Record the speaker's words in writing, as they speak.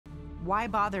Why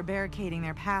bother barricading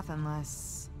their path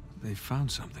unless... They found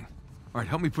something. All right,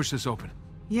 help me push this open.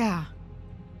 Yeah.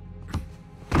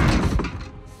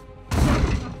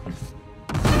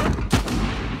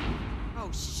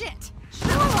 Oh, shit!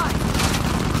 Still alive!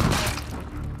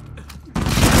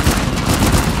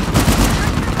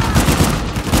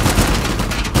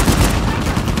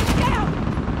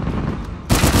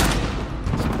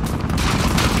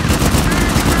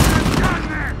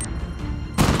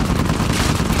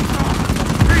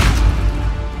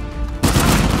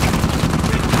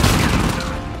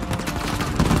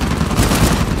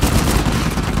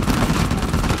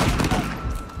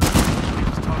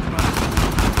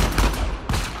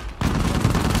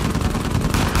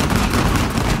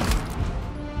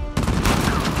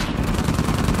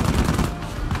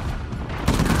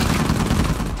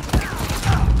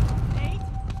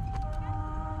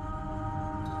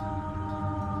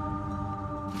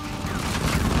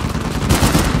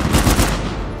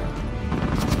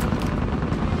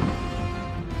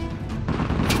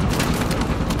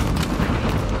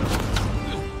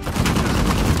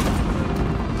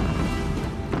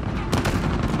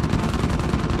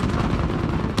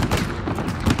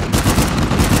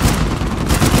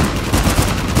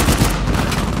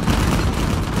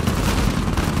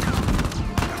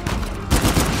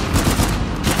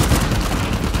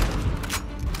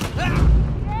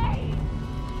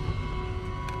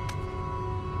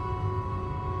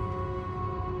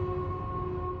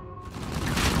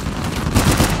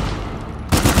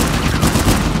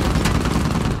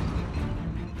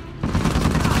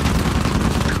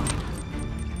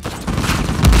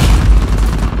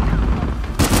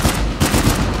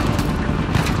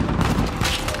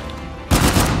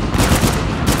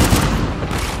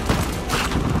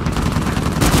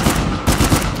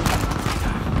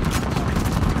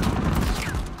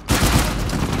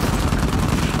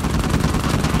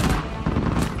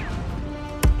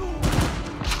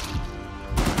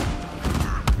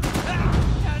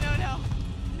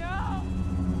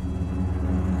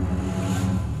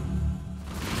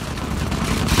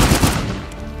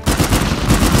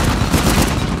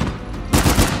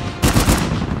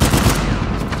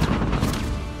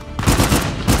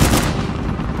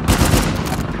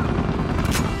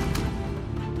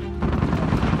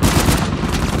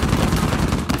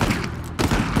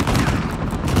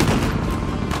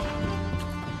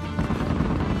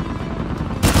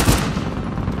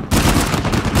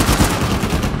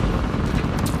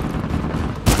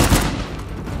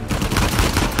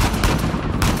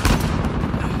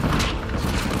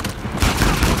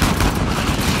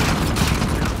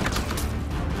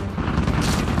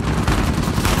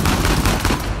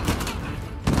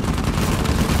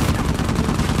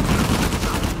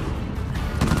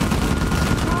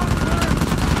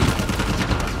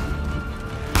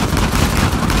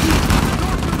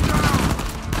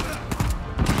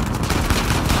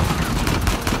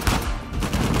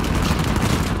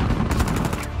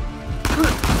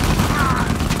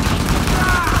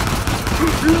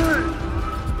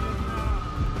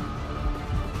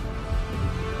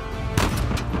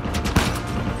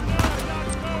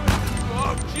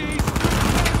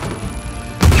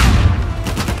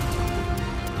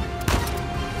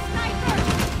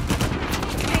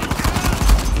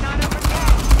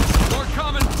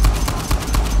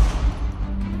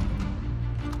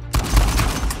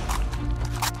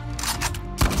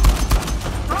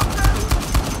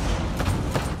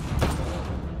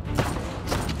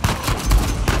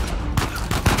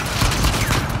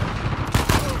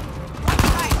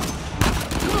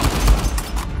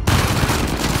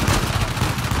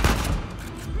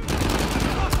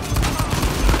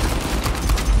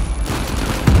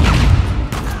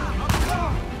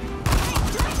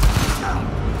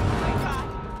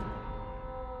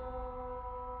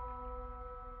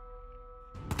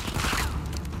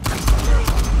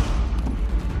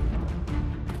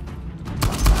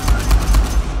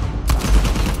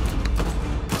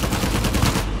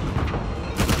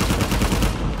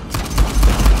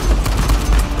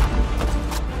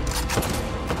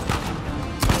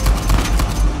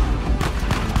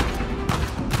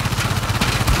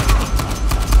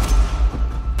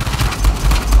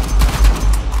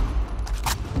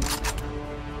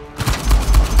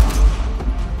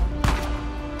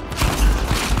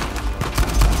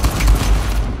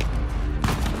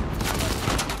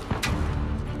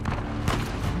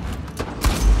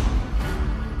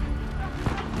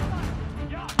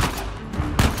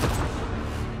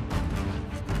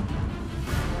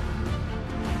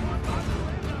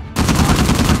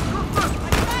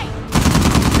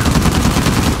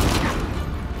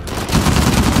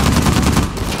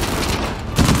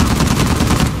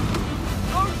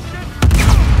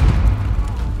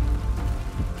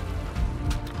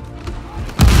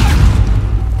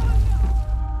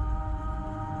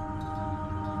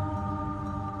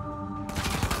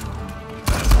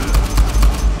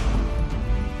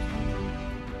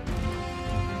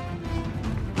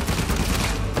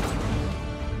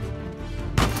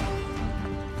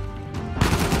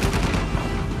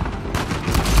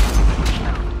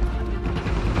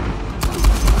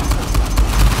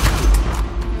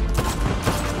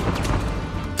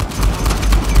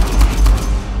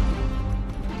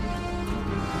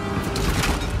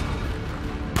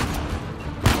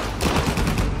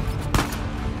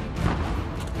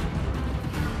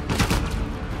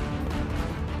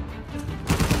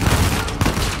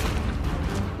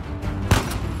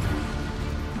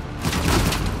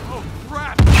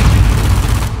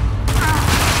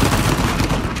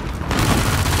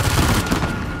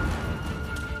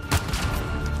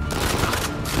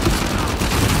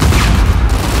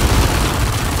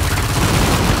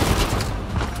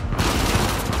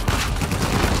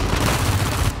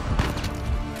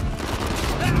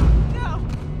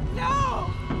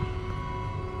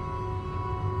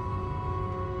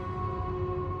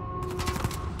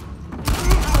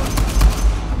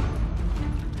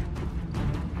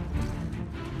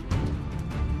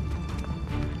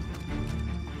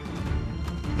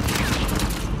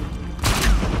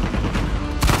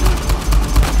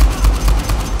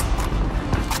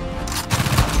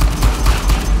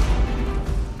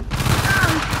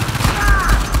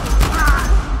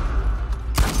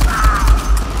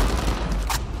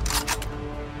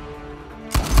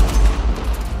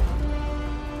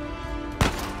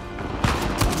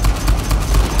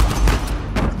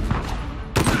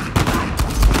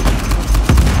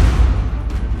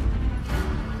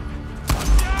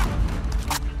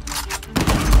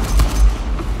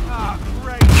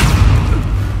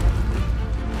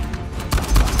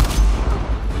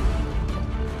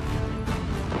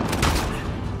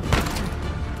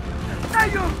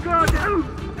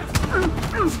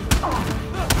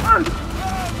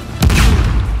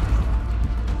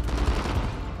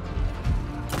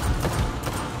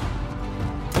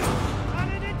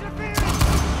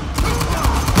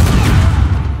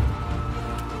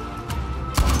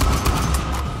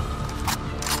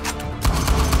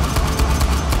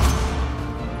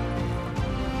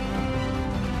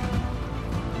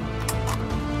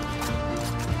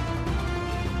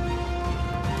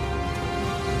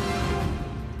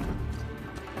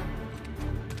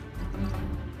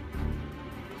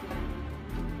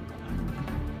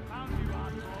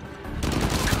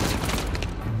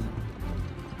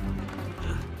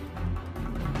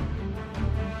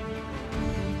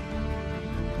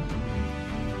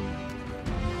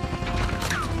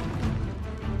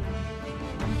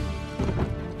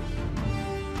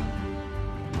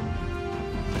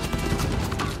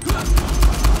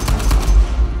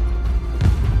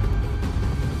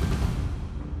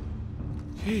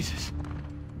 Jesus.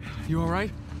 You all right?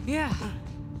 Yeah.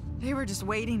 They were just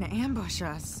waiting to ambush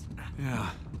us. Yeah.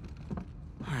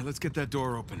 All right, let's get that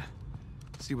door open.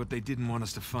 See what they didn't want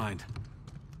us to find.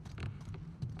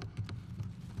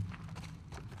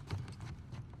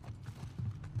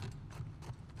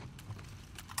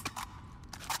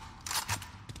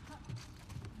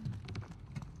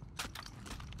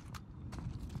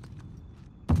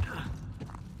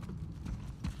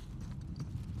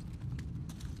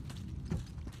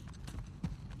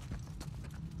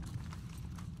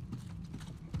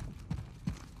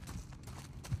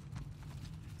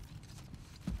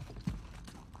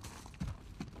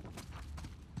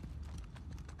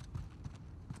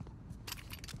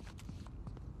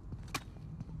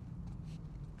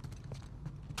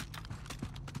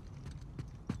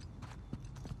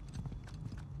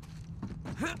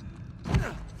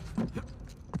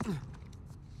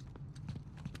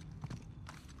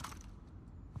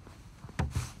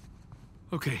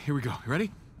 Okay, here we go. You ready?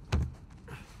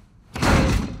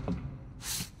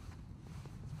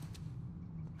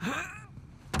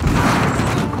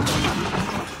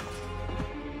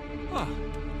 Oh,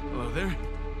 hello there.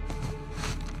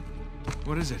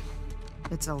 What is it?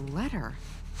 It's a letter.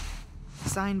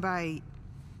 Signed by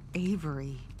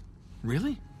Avery.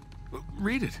 Really?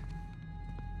 Read it.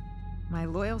 My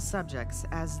loyal subjects,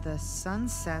 as the sun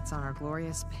sets on our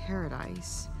glorious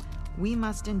paradise, we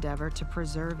must endeavor to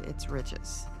preserve its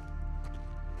riches.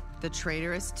 The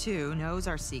traitorous, too, knows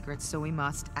our secrets, so we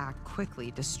must act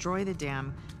quickly, destroy the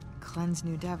dam, cleanse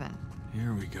New Devon.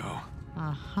 Here we go.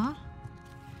 Uh-huh.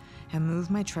 And move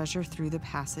my treasure through the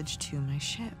passage to my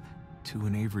ship. Two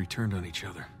and Avery turned on each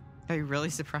other. Are you really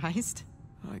surprised?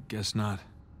 I guess not.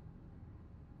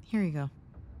 Here you go.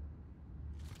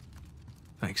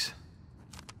 Thanks.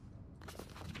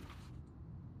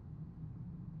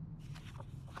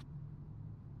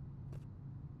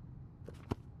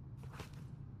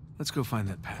 Let's go find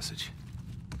that passage.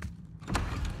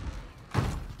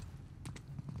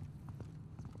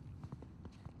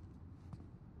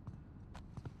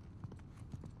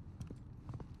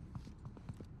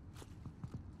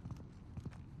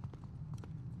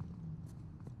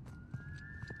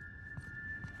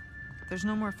 There's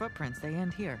no more footprints. They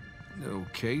end here.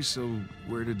 Okay, so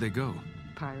where did they go?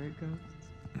 Pirate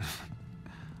ghosts.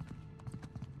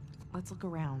 Let's look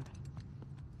around.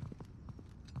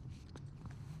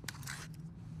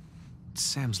 It's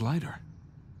Sam's lighter.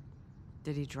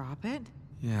 Did he drop it?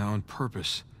 Yeah, on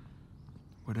purpose.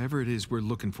 Whatever it is we're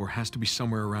looking for has to be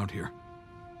somewhere around here.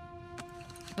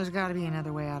 There's gotta be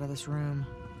another way out of this room.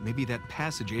 Maybe that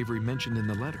passage Avery mentioned in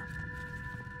the letter.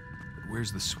 But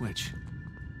where's the switch?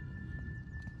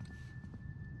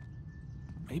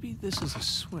 Maybe this is a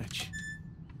switch.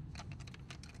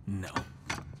 No.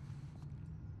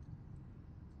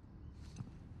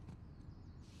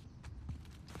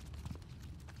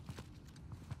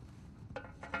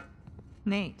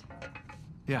 Nate.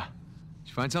 Yeah. Did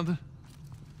you find something?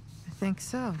 I think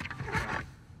so.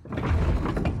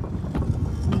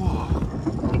 Whoa.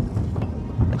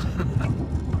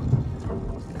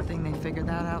 Good thing they figured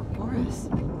that out for us.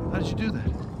 How did you do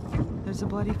that? There's a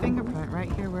bloody fingerprint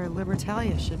right here where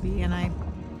Libertalia should be, and I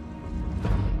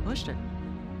pushed it.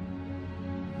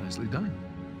 Nicely done.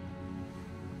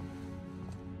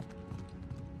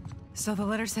 So the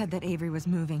letter said that Avery was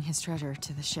moving his treasure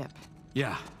to the ship.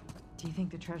 Yeah. Do you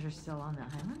think the treasure's still on the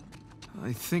island?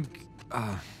 I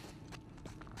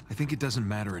think it doesn't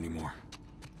matter anymore.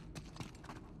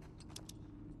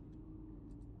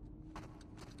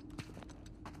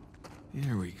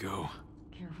 Here we go.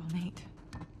 Careful, Nate.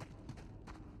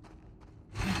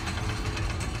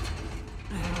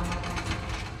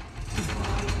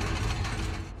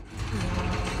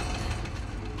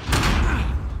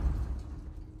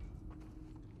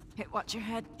 Hey, watch your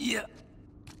head. Yeah.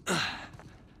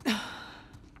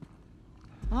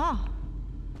 Oh.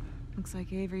 Looks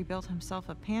like Avery built himself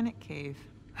a panic cave.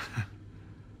 Yeah,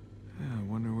 I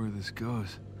wonder where this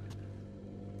goes.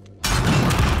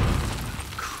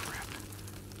 Crap.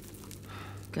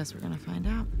 Guess we're gonna find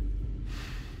out.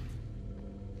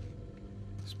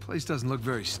 This place doesn't look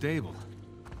very stable.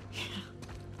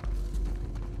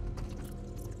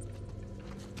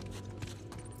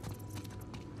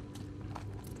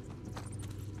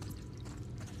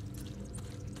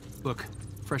 Look,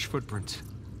 fresh footprints.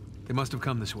 They must have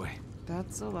come this way.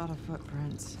 That's a lot of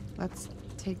footprints. Let's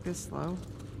take this slow.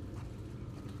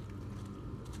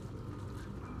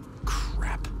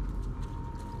 Crap.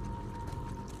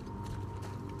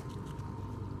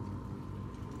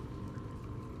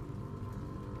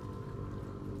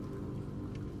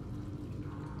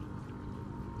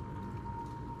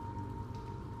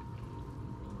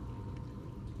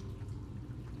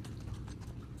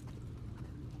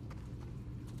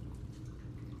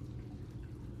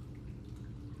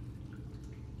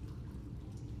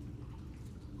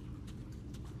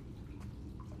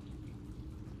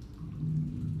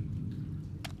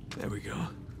 go.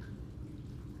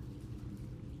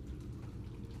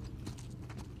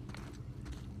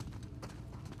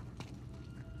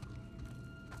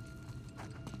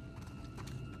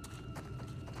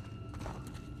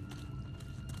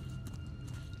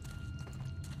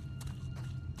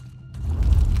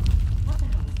 What the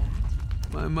hell was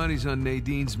that? My money's on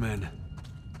Nadine's men.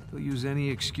 They'll use any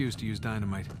excuse to use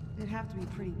dynamite. They'd have to be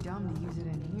pretty dumb to use it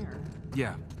in here.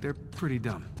 Yeah, they're pretty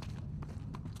dumb.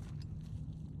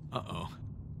 Uh-oh.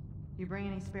 You bring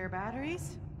any spare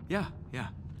batteries? Yeah,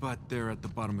 but they're at the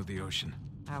bottom of the ocean.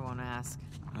 I won't ask.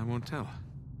 I won't tell.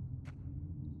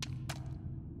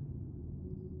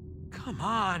 Come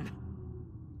on!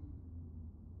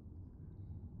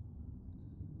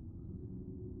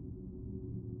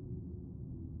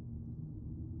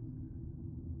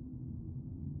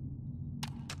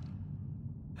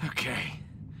 Okay.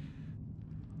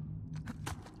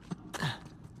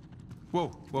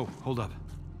 Whoa, hold up.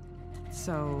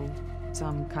 So,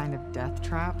 some kind of death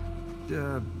trap?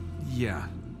 Yeah.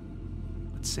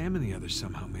 But Sam and the others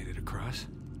somehow made it across.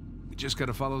 We just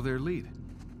gotta follow their lead.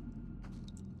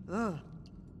 Ugh.